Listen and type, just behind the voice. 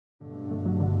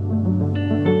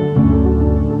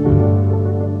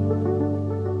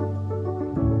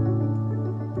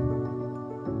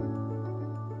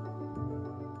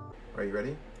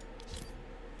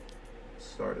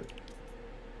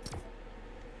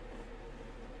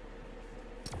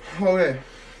Okay.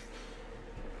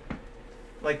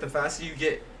 Like, the faster you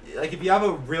get, like, if you have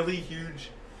a really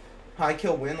huge high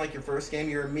kill win, like your first game,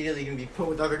 you're immediately going to be put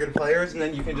with other good players, and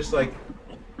then you can just, like,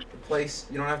 place,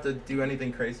 you don't have to do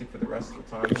anything crazy for the rest of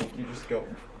the time. You just go.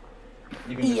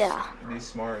 You can just be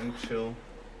smart and chill.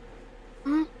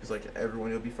 Because, like,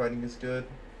 everyone you'll be fighting is good.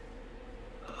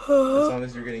 As long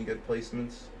as you're getting good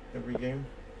placements every game.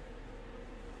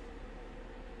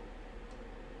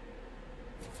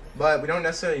 But we don't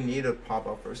necessarily need a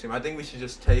pop-up first game. I think we should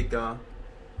just take, I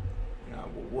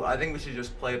think we should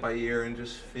just play it by ear and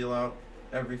just feel out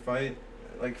every fight.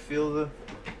 Like, feel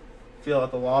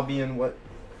out the lobby and what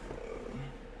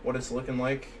it's looking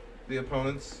like, the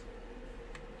opponents.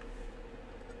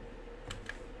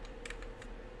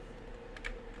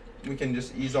 We can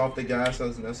just ease off the gas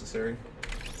as necessary.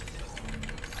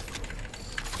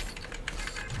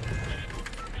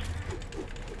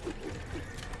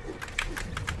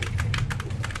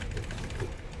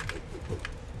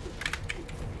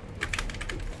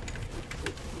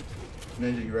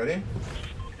 Ninja, you ready?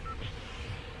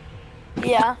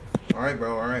 Yeah. Alright,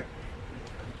 bro, alright.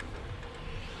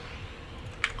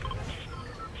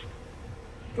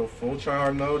 Go full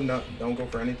tryhard mode, no, don't go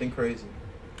for anything crazy.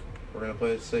 We're gonna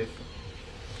play it safe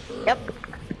for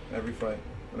every fight.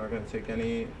 We're not gonna take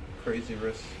any crazy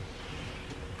risks.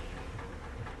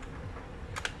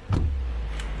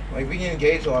 Like, we can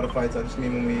engage a lot of fights, I just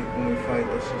mean when we fight,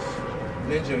 let's just...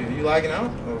 Ninja, are you lagging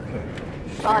out? Okay.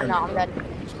 Oh, no, I'm dead.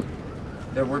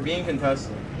 That we're being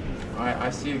contested. I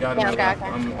see a guy to my left.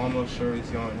 I'm almost sure he's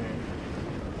going here.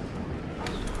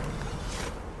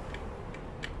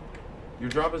 Your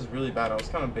drop is really bad. I was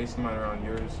kind of basing mine around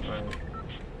yours, right?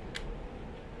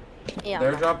 Yeah.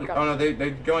 Their drop. Oh no,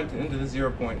 they're going into the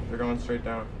 0 point. They're going straight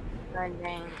down.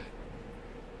 Dang.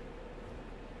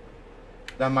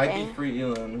 That might be free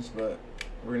elims, but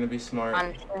we're gonna be smart.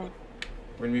 Honestly.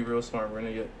 We're gonna be real smart. We're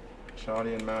gonna get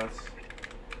shoddy and mats.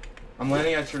 I'm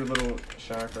landing at your little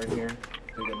shack right here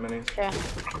to get minis. Yeah.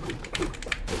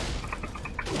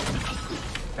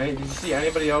 Did you see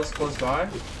anybody else close by?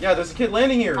 Yeah, there's a kid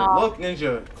landing here. Look,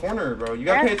 Ninja. Corner, bro. You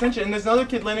gotta pay attention. And there's another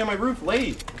kid landing on my roof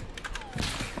late.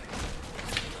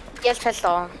 Yes,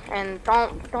 pistol. And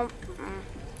don't.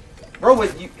 Bro,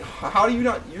 wait, how do you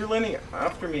not? You're landing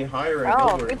after me higher and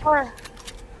lower. People are.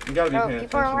 You gotta be paying attention,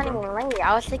 people are landing late.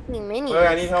 I was taking minis. Wait,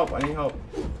 I need help. I need help.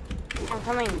 I'm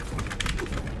coming.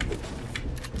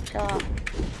 Chill out.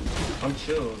 I'm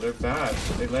chill. They're bad.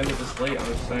 They landed this late. I'm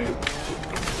just saying.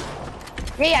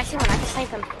 Yeah, I see one. I can snipe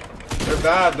him. They're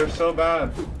bad. They're so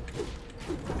bad.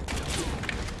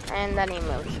 And then he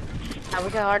moves. Now we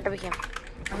go hard to him.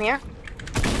 I'm here.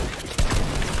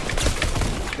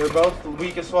 They're both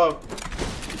weak as fuck.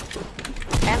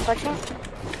 And pushing.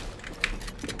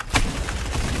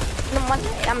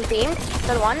 I'm beamed.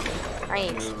 Still one.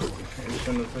 Nice. You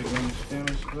shouldn't have taken much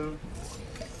damage to them.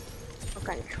 What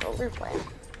controller playing?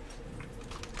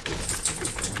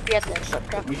 Yes,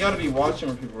 we gotta be watching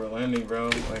where people are landing, bro.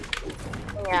 Like.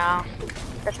 Yeah,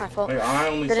 that's my fault. Like, I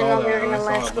only Didn't saw know that. we were gonna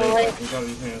I saw it last late. We gotta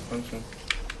be paying attention.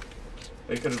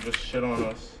 They could have just shit on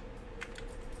us.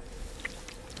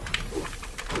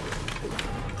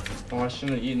 Oh, I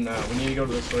shouldn't have eaten that. We need to go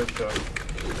to the slurp truck.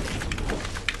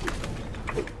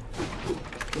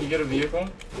 Can you get a vehicle?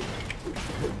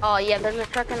 Oh yeah, there's a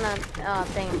truck in the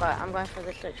thing, but I'm going for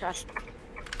the chest.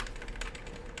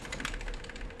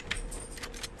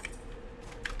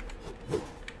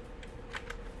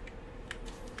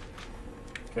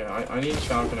 Okay, I need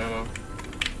shotgun ammo.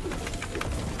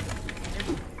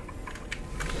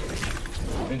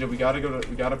 Ninja, we gotta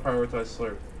prioritize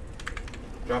slurp.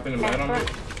 Dropping a med on me.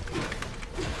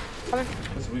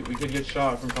 Cause we could get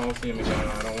shot from Coliseum again.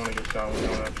 I don't want to get shot when we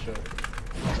don't have shit.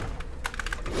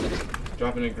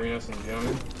 Dropping a green SMG on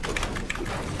me.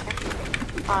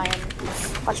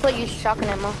 I'll still use shotgun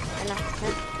ammo. I know.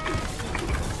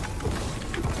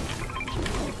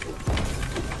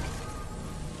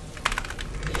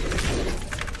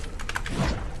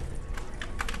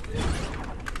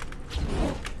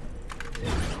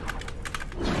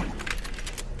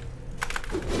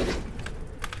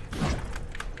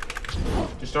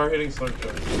 Start hitting slurp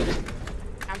trucks.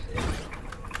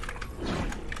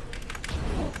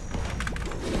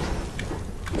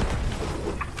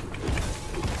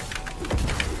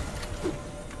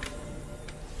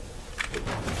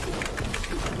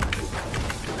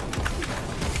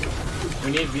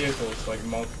 We need vehicles, like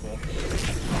multiple.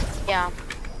 Yeah.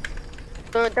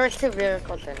 There's 2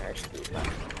 vehicles in there.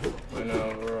 I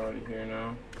know, we're already here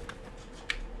now.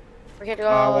 We could go.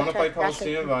 I want to fight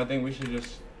Coliseum, but I think we should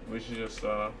just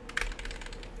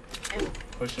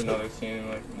push another team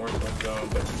like more towards zone,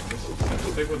 but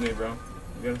just stick with me, bro.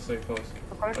 You gotta stay close.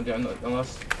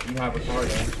 Unless you have a car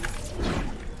then.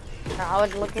 I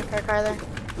was looking for a car there,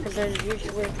 because there's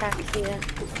usually a taxi there.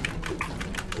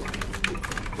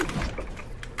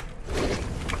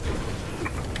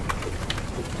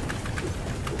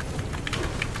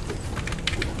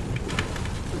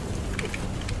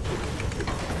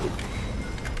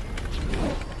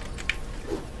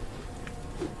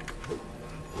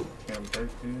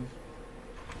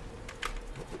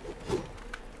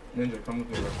 Ninja, come with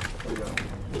me, bro. Where you going?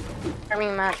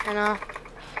 Farming match, I know.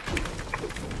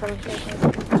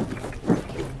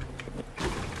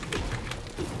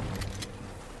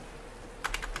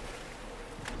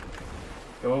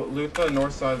 Go loot the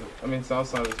north side, south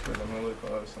side of this bridge. I'm gonna loot the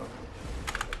other side.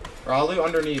 Or I'll loot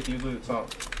underneath, you loot top.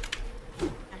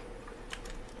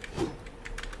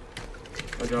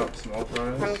 I dropped small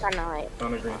fries.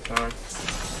 Found a green tower.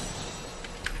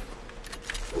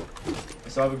 I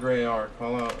still have a gray AR.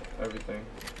 Call out everything.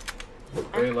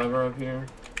 Gray lever up here.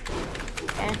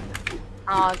 Okay.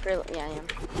 Oh, gray. Yeah, I am.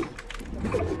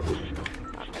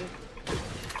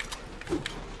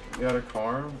 You got a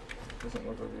car? Doesn't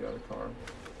look like you got a car.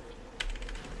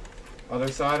 Other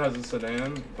side has a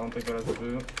sedan. Don't think it has a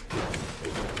boot.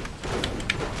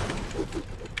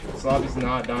 This lobby's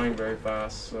not dying very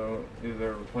fast, so either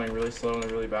they're playing really slow and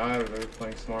they're really bad, or they're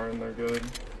playing smart and they're good.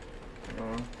 I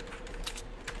don't know.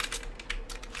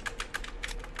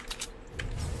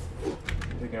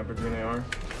 Picking up a green AR.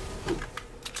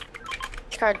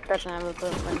 This card doesn't have a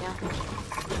boot, but yeah.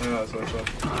 Yeah, that's what I said.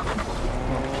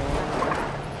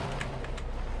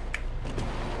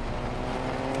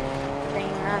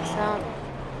 Bringing that out.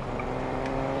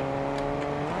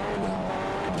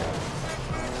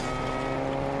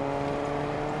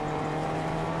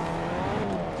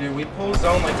 Dude, we pull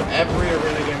zone like every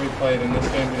arena game we played, and this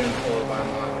game we didn't pull it by a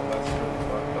mile. That's really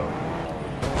fucked up.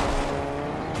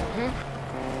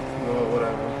 Well,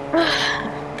 whatever.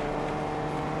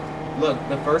 Look,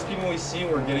 the first people we see,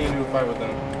 we're getting into a fight with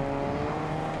them.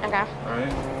 Okay.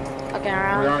 Alright? Okay,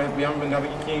 around. We haven't been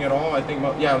W keying at all. I think,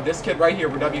 yeah, this kid right here,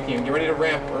 we're W keying. Get ready to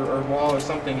ramp or wall or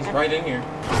something. He's right in here.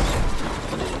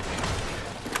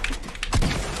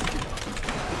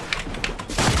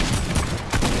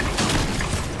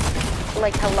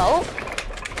 Like, hello?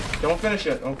 Don't finish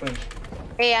it. Don't finish.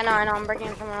 Hey, I know. I'm breaking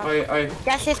in someone else.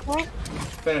 That's his point?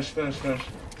 Finish.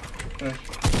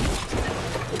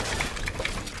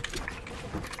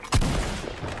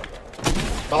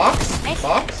 Box? Nice.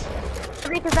 Box?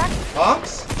 Back.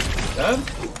 Box? Dead?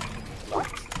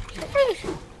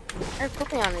 They're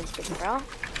pooping on these kids, bro.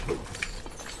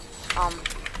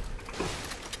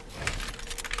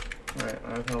 Alright, I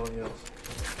have hella heals.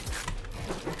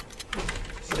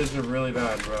 These kids are really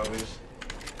bad, bro. We just...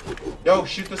 Yo,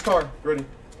 shoot this car. Ready.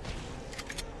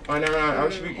 Alright, never mind. I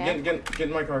should be get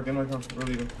in my car. Get in my car. We're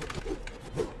leaving.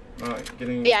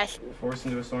 Getting forced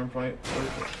into a storm fight.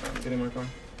 Get in my car.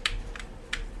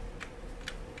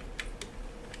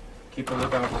 Keep a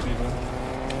lookout for people.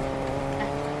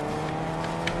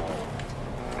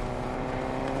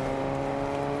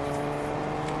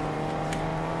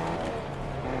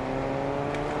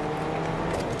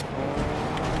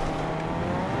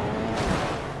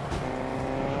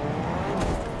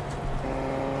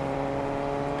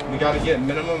 We gotta get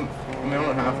minimum, I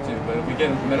don't have to, but if we get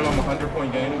minimum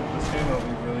 100-point gain in this game, it'll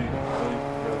be really, really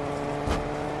good.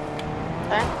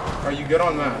 Okay. Are you good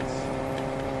on mats?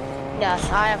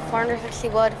 Yes, I have 460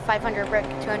 wood, 500 brick,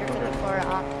 250 for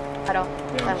metal.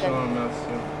 Yeah, I'm still on mats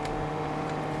too.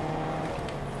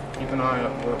 Keep an eye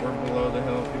up. We're below the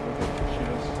hill. People can shoot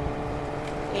us.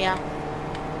 Yeah.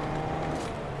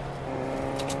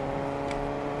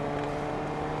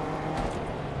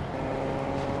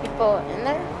 People in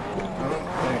there? I don't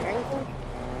think.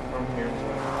 I'm here.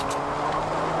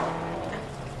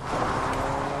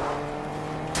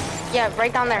 Yeah,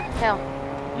 right down there. Hill.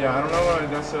 Yeah, I don't know if I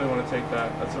necessarily want to take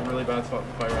that. That's a really bad spot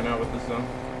to fight right now with this zone.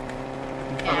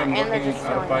 I'm kind of looking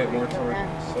at a fight more toward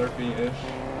Slurpee-ish.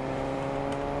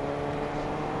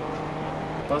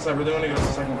 Plus, I really want to go to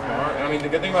the second car. And I mean, the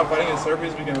good thing about fighting in Slurpee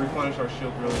is we can replenish our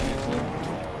shield really easily.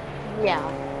 Yeah.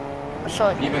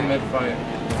 So even mid-fight.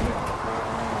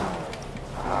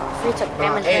 You took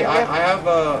damage. Hey, I have,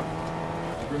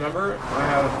 remember? I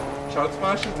have Chug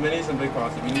Splashes, Minis, and Big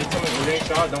Pots. If you need something, we're getting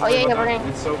shot, don't worry about that.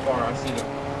 It's so far, I see them.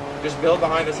 Just build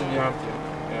behind us if you have to.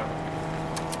 Yeah.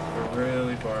 They're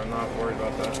really far, I'm not worried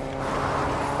about that.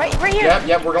 Right here!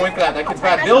 Yep, we're going for that. That kid's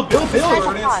bad. Build! We're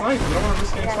gonna get sniped. We don't want to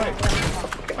risk getting sniped.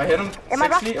 I hit him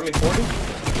 60,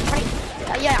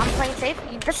 40. Yeah, I'm playing safe.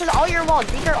 This is all your walls.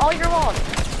 These are all your walls.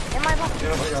 In my box.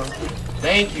 Yeah, I got him.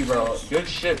 Thank you, bro. Good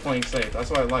shit playing safe. That's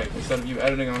what I like. Instead of you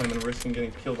editing on him and risking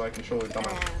getting killed by a controller,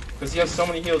 dumbass. Because he has so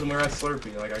many heals and we're at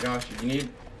Slurpee. Like, I got you. You need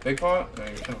big pot? No,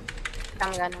 you don't.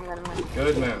 I'm good.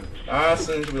 Good, man. That's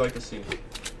the things we like to see.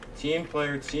 Team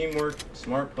player, teamwork,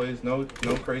 smart plays, no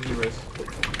crazy risk.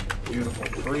 Beautiful.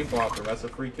 Free flopper. That's a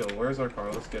free kill. Where's our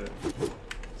car? Let's get it.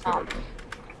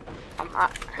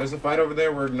 There's a fight over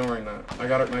there. We're ignoring that. I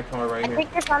got my car right here. I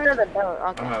think it's under the door.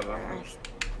 Okay. I have that.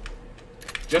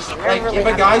 Just like if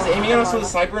a guy's aiming at us with a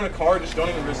sniper in a car, just don't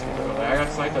even risk it. Bro. Like, I got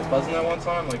sniped at buzzing that one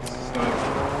time. Like it's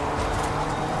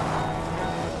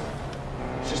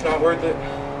just not worth it.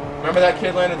 Remember that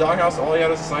kid landed in the doghouse? All he had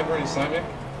was a sniper and he sniped me.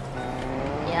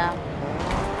 Yeah.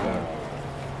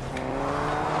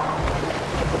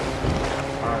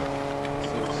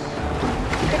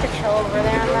 Chill over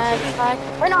there on that side.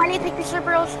 Wait, no, I need to take these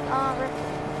Cerberus.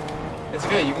 It's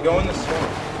good. You can go in the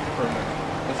swamp for a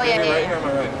minute. It's right here on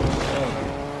my right. Just chilling there.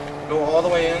 Go all the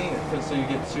way in so you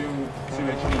get 2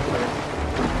 HP clear.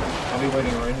 I'll be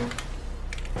waiting right here.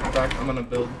 In fact, I'm gonna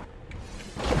build.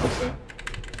 Okay.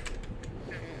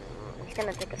 It's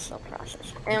gonna take a slow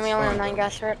process. And we only have 9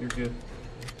 gas for it. You're good.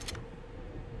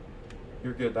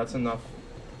 You're good. That's enough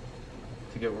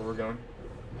to get where we're going.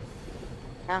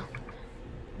 Yeah.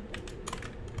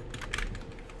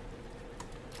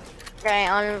 Okay,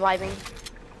 I'm reviving.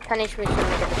 10 HP is gonna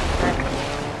make it.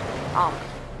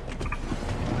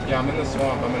 Yeah, I'm in the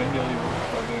swamp. I'm gonna heal you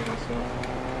while being in the swamp.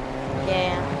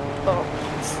 Yeah. Oh.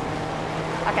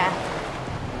 Okay.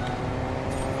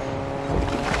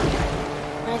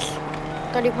 Nice.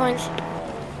 30 points. Yeah,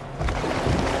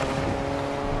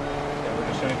 we're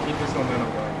just trying to keep this momentum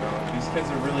going, bro. These kids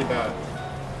are really bad.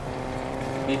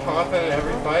 Be confident in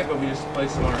every fight, but we just play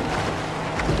smart.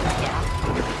 Yeah.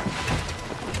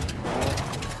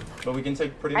 But we can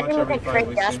take pretty much every fight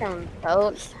we see. From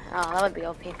boats. Oh, that would be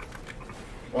OP.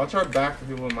 Watch our back for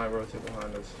people that might rotate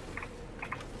behind us.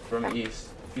 From east.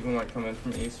 People might come in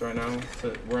from east right now.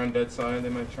 So we're on dead side. They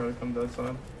might try to come dead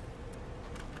side.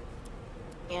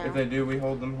 Yeah. If they do, we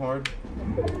hold them hard.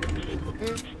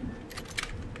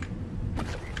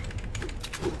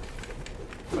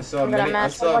 I still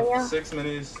have 6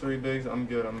 minis, 3 bigs. I'm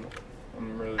good. I'm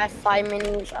really. I have 5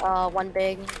 minis, 1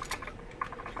 big.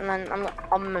 And then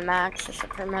I'm a max, just a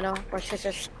per metal, which is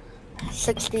just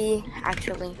 60,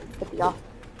 actually, could be off.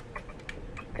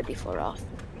 Could be 4 off.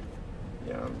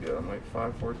 Yeah, I'm good. I'm like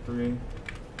 5, 4, 3.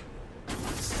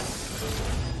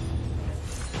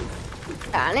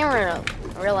 Yeah, I never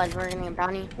realized we were getting a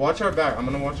bounty. Watch our back. I'm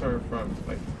gonna watch our front.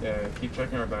 Like, yeah, keep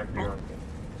checking our back. Yeah.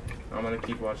 I'm gonna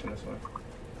keep watching this way.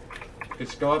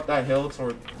 Just go up that hill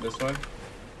toward this way.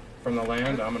 From the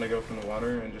land, I'm gonna go from the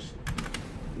water and just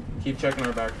keep checking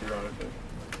our back if you're on it.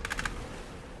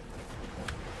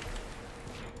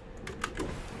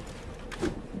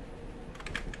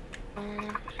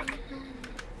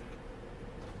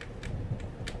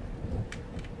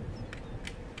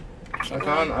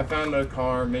 I found a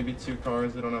car, maybe 2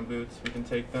 cars that don't have boots. We can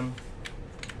take them.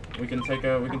 We can take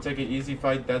an easy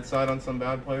fight dead side on some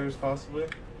bad players possibly.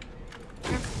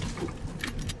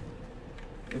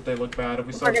 If they look bad, if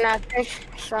we start. We're gonna fish,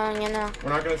 so you know. We're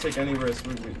not gonna take any risks.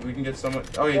 We can get someone.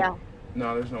 Oh yeah.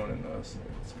 No, there's no one in those.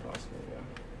 It's impossible. Yeah.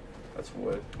 That's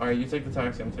wood. All right, you take the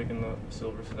taxi. I'm taking the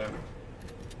silver sedan.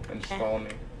 And just follow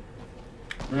me.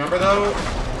 Remember though,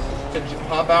 to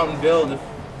hop out and build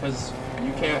because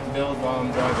you can't build while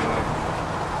I'm driving. Like,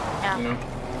 yeah. You know.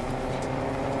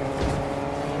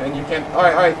 And you can't. All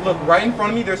right. Look, right in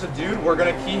front of me, there's a dude. We're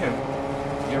gonna key him.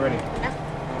 Get ready. Yeah.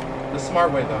 The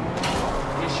smart way though.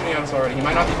 He's shooting at us already. He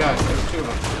might not be bad. There's 2 of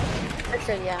them.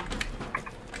 Sure, yeah.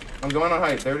 I'm going on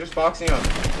height. They're just boxing up.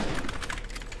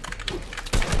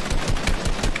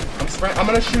 I'm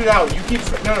gonna shoot it out. You keep.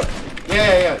 No.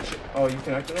 Yeah. Oh, you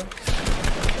connected him?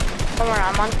 Don't worry,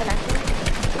 I'm unconnected.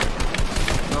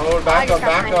 No, back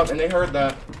up. And they heard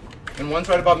that. And one's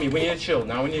right above me. We need to chill.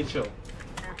 Now we need to chill.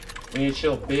 Yeah. We need to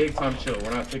chill. Big time chill.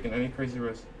 We're not taking any crazy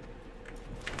risks.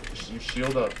 You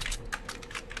shield up.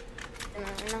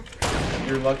 No.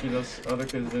 You're lucky those other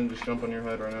kids didn't just jump on your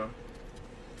head right now.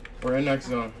 We're in next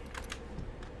zone.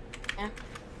 Yeah.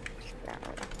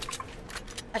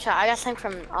 Actually, I got something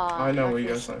from I know where you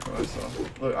guys something from. I saw.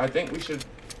 Look, I think we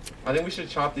should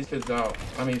chop these kids out.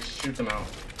 I mean, shoot them out.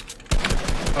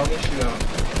 Help me shoot out.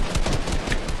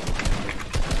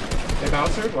 They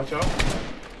bounced? Watch out.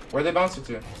 Where they bounced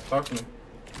to? Talk to me.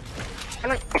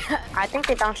 I think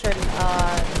they bounced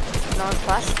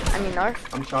northwest. I mean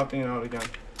north. I'm chopping it out again.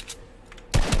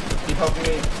 Keep helping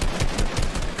me.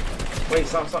 Wait,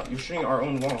 stop. You're shooting our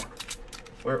own wall.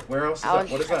 Where else is that?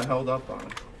 What is that held up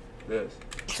on? This.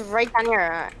 It's right down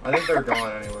here. I think they're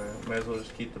gone anyway. May as well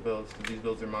just keep the builds, because these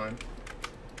builds are mine.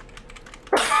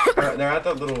 They're at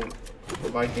that little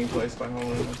Viking place by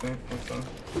Holland, I think. What's that?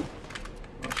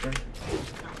 Not sure.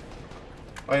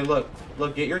 Oh, hey, look,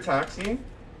 get your taxi.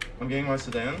 I'm getting my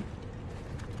sedan.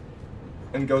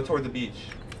 And go toward the beach.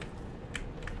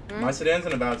 My sedan's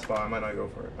in a bad spot. I might not go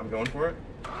for it. I'm going for it.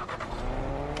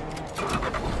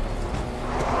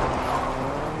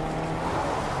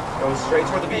 Go straight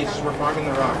toward the beach. We're farming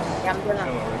the rocks. Yeah, I'm gonna.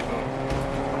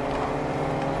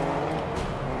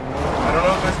 I don't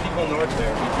know if there's people north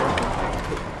there. Be careful.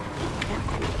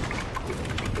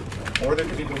 Or there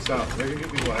could be people south. There could be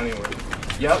people anywhere.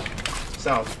 Yep.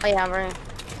 South. Oh yeah, we're.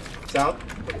 South.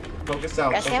 Focus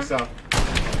south. Yes, Focus south.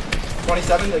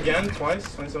 27 again,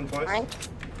 twice. 27 twice. Right.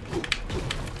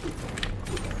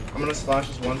 I'm gonna splash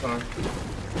this one time.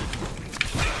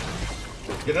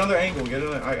 Get another angle. Get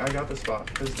another. I got the spot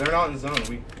because they're not in zone.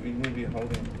 We need to be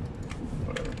holding.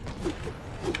 Whatever.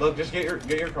 Look, just get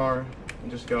your car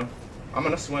and just go. I'm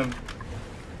gonna swim.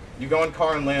 You go in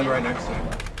car and land right next to me.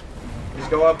 Just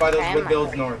go up by those wood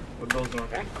builds north. Wood builds north.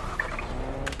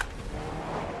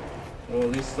 We'll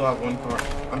at least still have one car.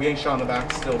 I'm getting shot in the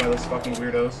back still by those fucking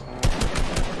weirdos.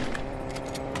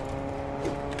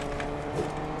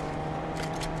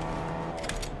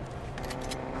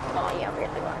 Oh yeah, we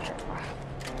have to go out.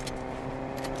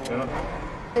 Yeah.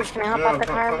 Please, can I hop out the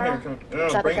car, bro?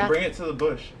 No, bring it to the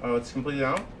bush. Oh, it's completely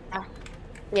out?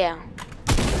 Yeah.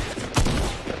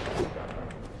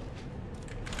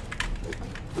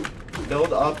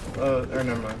 Build up, or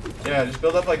never mind. Yeah, just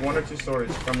build up like 1 or 2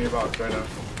 stories from your box right now.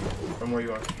 From where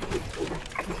you are.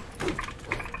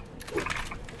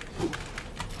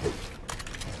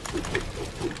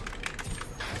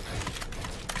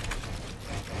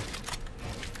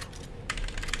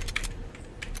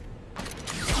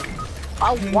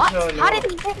 Oh, what? How did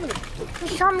he hit me? He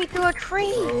shot me through a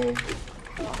tree. Bro.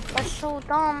 That's so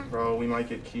dumb. Bro, we might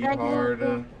get keyed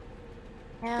hard.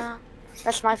 Yeah,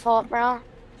 that's my fault, bro.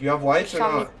 Do you have whites or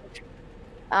not?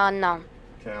 No.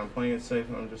 Okay, I'm playing it safe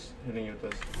and I'm just hitting you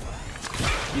with this.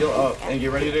 Heal up and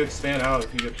get ready to expand out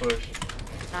if you get pushed.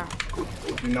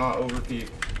 Do not overpeak.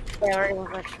 They already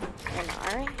pushed me.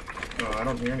 Alright? No, I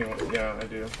don't hear anyone. Yeah, I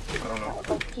do. I don't know.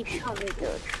 Oh, keep shooting me through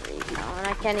a tree now, and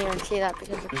I can't even see that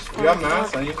because it's you got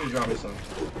mass? I need you to drop me some.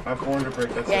 I have 400 brick.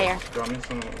 That's it. Yeah. Drop me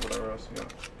some, whatever else you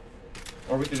got.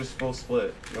 Or we could just full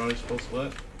split. You want to just full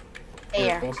split?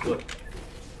 Yeah. Full split.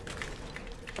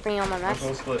 Bring on my mess.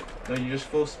 Full split. No, you just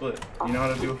full split. You know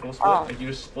how to do a full split? Oh. Like you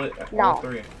just split all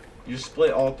 3. You just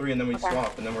split all 3 and then we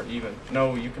swap and then we're even.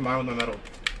 No, you combine with my metal.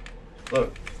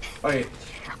 Look. Okay.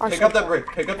 Pick up that brick.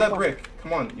 Pick up that brick.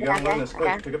 Come on. You gotta learn this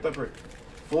quick. Pick up that brick.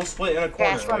 Full split in a corner.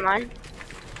 Yeah, I split mine.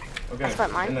 Okay. I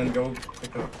split mine. And then go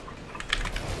pick up.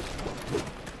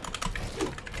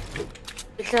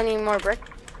 You still need more brick?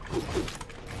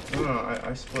 No,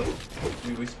 I split.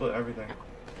 We split everything.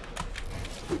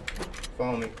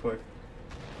 Follow me quick.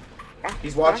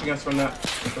 He's watching us from that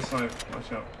snipe.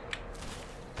 Watch out.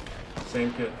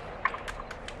 Same kid.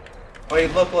 Oh, hey,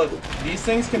 look. These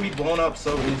things can be blown up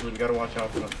so easily. We gotta watch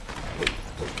out for them.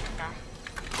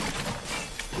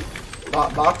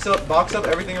 Box up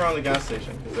everything around the gas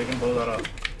station, because they can blow that up.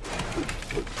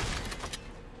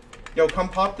 Yo, come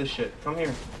pop this shit. Come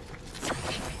here.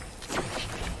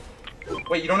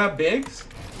 Wait, you don't have bigs?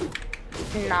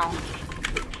 No.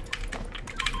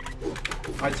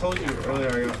 I told you earlier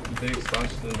I got bigs,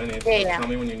 boxes, and minis. Yeah. Tell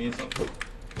me when you need some.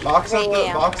 Box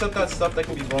up that stuff that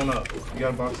can be blown up. You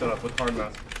gotta box that up with hard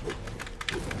mass.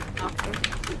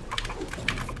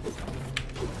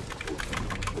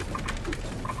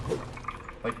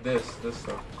 Like this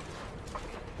stuff.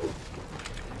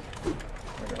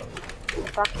 I got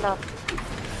it. Box it up.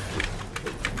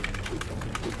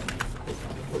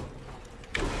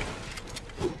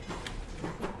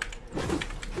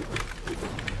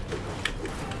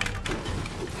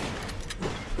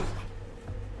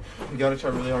 We gotta try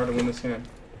really hard to win this game.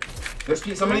 There's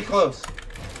somebody close.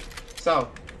 South.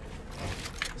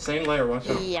 Same layer, watch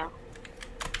out. Yeah.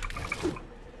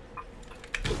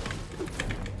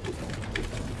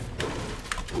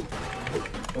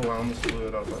 Oh, I almost blew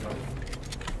it up right now.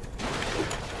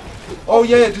 Oh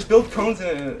yeah, just build cones in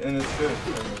it and it's good.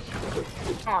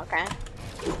 Oh, okay.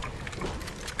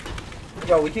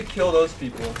 Yo, we could kill those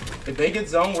people. If they get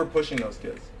zoned, we're pushing those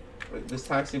kids. This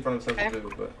taxi in front of us has to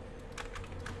do, but...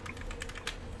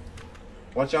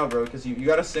 Watch out, bro, because you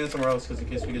gotta stand somewhere else, because in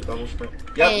case we get double sprint.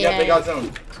 Yep, they got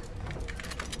zoned.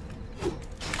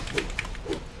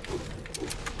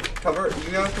 Cover,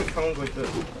 you gotta put cones like this.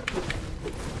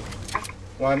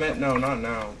 Well, I meant, no, not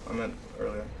now. I meant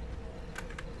earlier.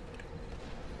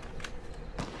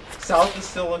 South is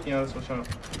still looking at us, watch out.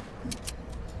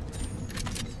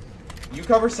 You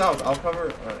cover south. I'll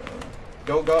cover.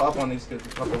 Go up on these kids. A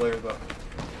couple layers up.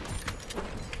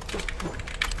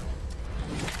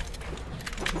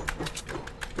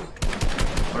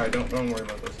 All right, don't worry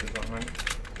about those kids. All right.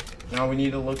 Now we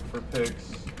need to look for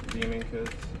pigs. Beaming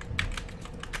kids.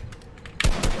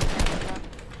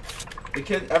 The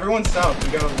kid. Everyone's south.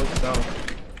 We gotta look south.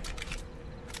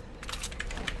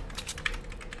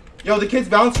 Yo, the kids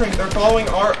bouncing. They're following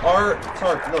our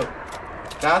tarp. Look.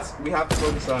 We have to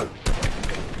focus on.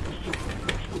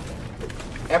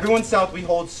 Everyone south, we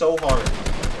hold so hard.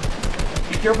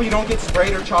 Be careful you don't get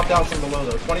sprayed or chopped out from below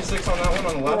though. 26 on that one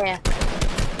on the left. Yeah.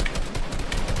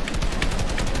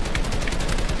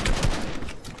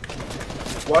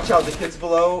 Watch out, the kids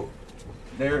below,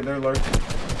 they're lurking.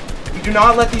 We do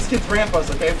not let these kids ramp us,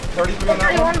 okay? 33 on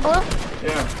that one. Blue?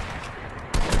 Yeah.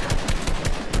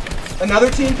 Another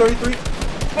team, 33.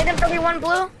 Hit him 31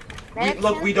 blue.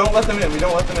 Look, we don't let them in. We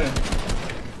don't let them in.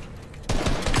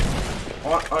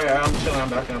 Oh yeah, I'm chilling. I'm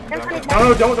backing up.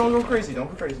 No, don't go crazy. Don't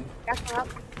go crazy. Backing up.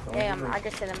 Yeah, I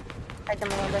just hit him. Hit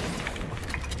them a little bit.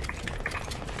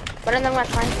 But in the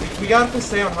left line. We got to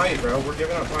stay on height, bro. We're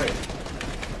giving up height.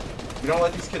 We don't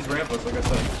let these kids ramp us, like I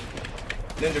said.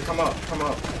 Ninja, come up. Come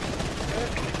up.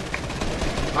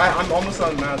 I'm almost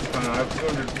on mats, kind of. I have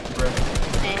 200 brick.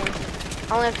 And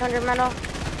only have 200 metal.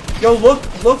 Yo, look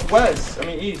west. I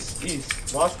mean east.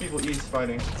 Lots of people east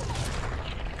fighting.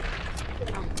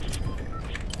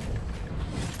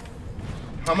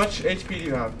 How much HP do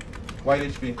you have? White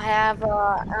HP. I have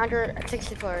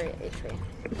 164 HP.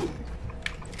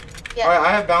 Yeah. Alright,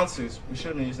 I have bouncers. We should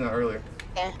have been using that earlier.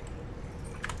 Yeah.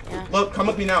 Yeah. Look, come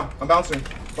with me now. I'm bouncing.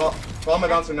 Follow my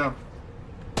bouncer now.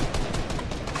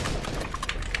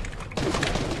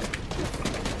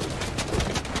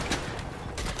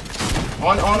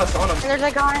 On us. And there's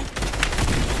a guy.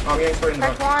 Oh, he ain't spraying the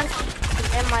one.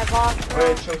 In my box.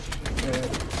 Wait, chill.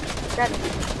 Yeah.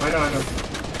 I know.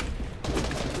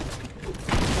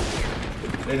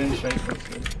 They didn't shake us.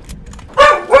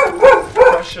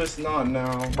 Precious, not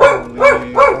now. Holy, what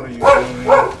are you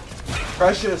doing?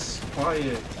 Precious,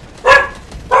 quiet.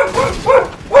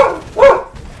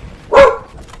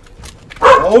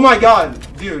 Oh my god,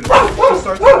 dude. She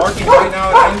starts barking right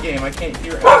now at endgame. I can't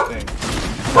hear anything.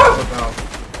 What's about?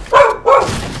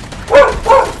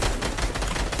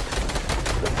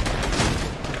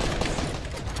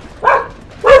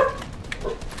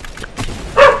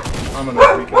 I'm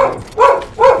gonna freak out.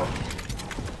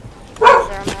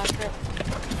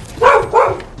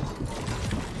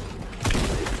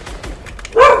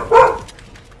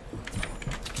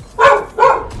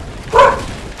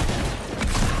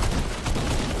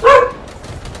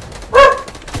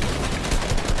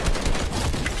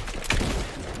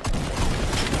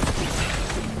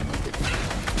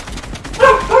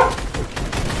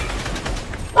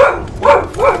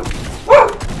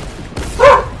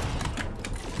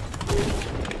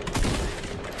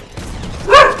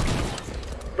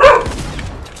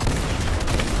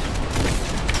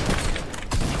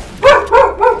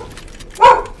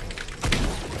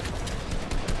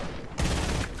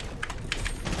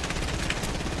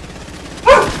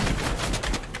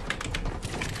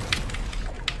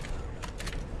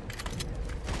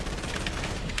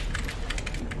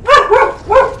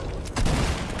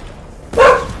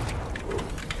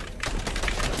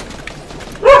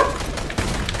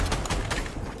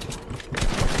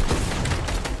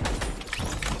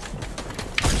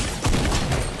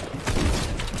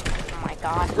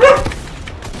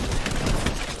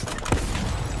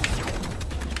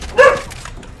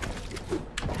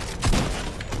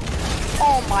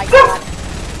 Oh my god.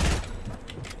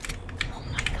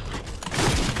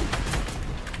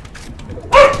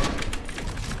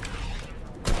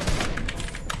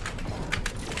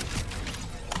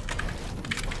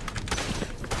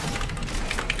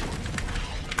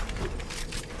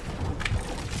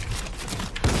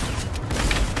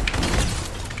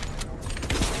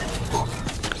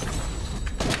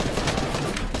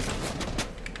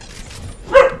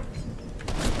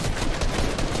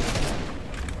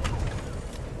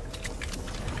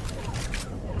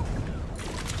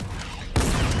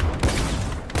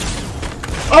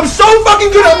 I'm so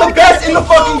fucking good. I'm the best in the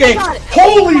fucking game.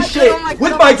 Holy shit.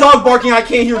 With my dog barking, I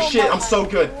can't hear shit. I'm so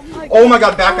good. Oh my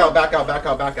god, back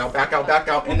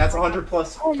out. And that's 100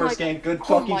 plus first game. Good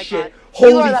fucking shit.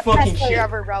 Holy fucking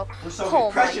shit. We're so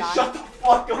good. Precious, shut the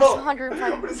fuck up.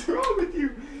 What is wrong with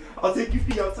you? I'll take you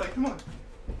feet outside. Come on.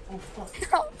 Oh fuck.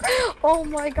 Oh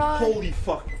my god. Holy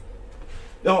fuck.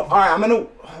 No, alright, I'm gonna.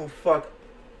 Oh fuck.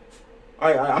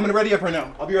 Alright, I'm gonna ready up right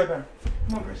now. I'll be right back.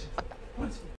 Come on, Precious. Come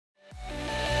on.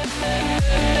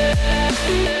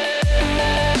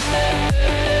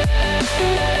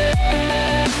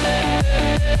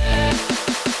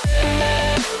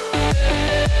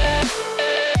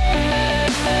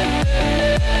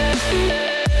 Yeah.